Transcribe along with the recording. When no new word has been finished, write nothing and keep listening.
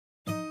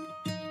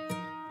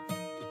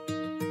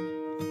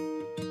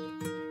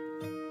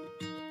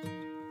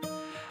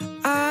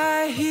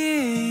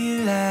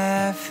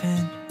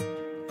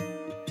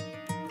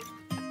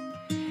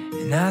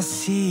I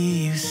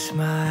see you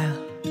smile,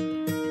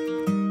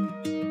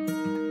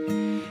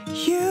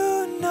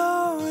 you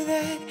know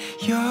that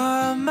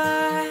you're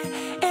my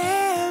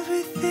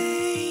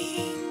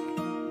everything.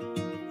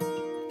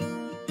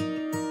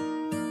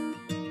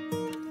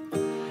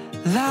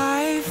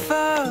 Life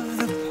of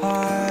the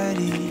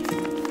party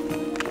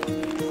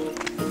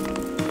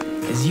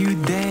as you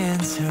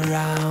dance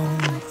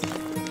around.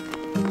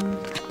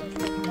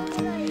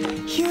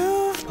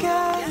 You've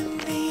got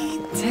me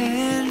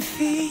 10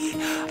 feet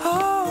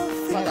off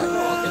the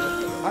ground.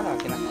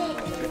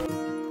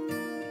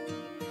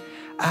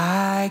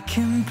 I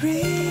can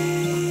breathe,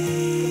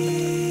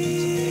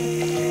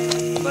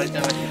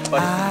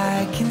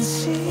 I can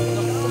see.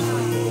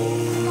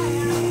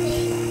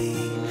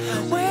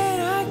 When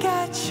I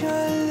got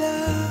your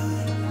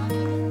love,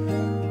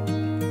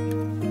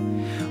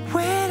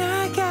 when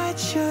I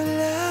got your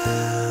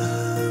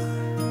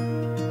love,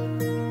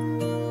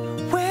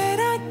 when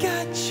I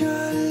got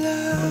your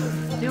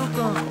love. りょうく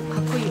ん、か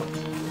っこいいよ。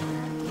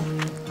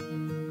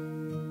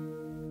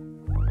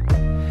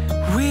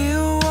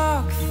We'll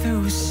walk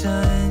through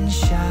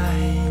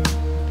sunshine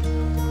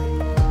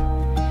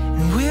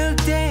and we'll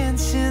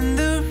dance in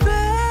the rain.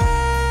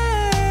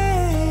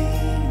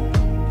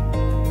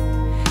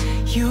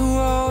 You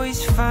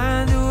always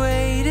find a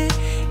way to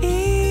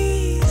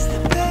ease the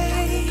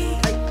pain.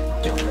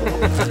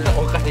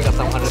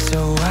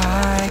 So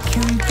I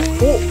can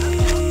breathe,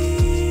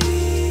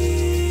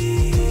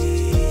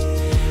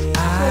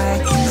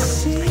 I can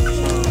see.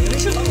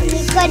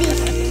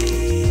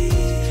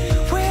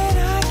 When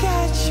I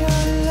got your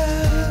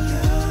love,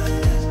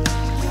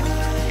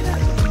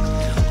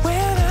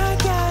 when I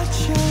got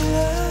your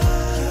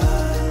love,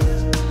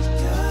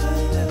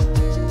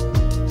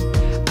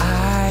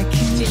 I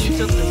can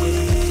dream.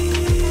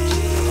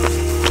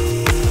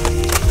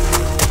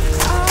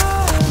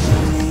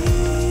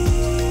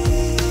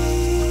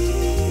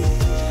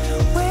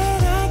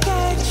 When I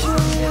got your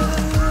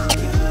love,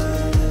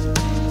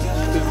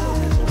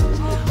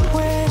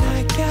 when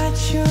I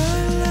got your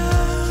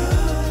love,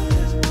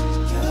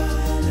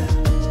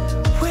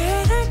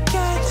 when I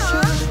got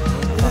your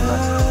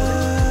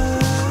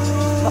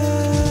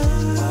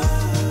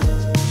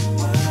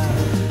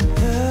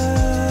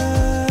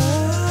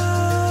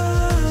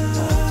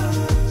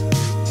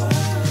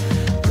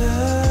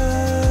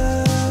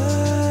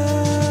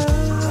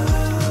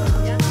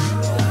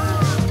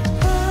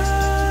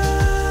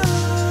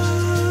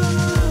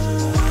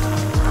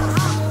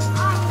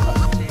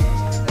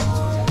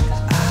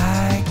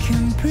I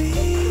can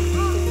breathe,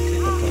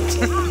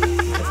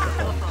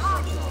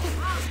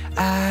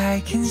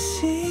 I can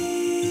see.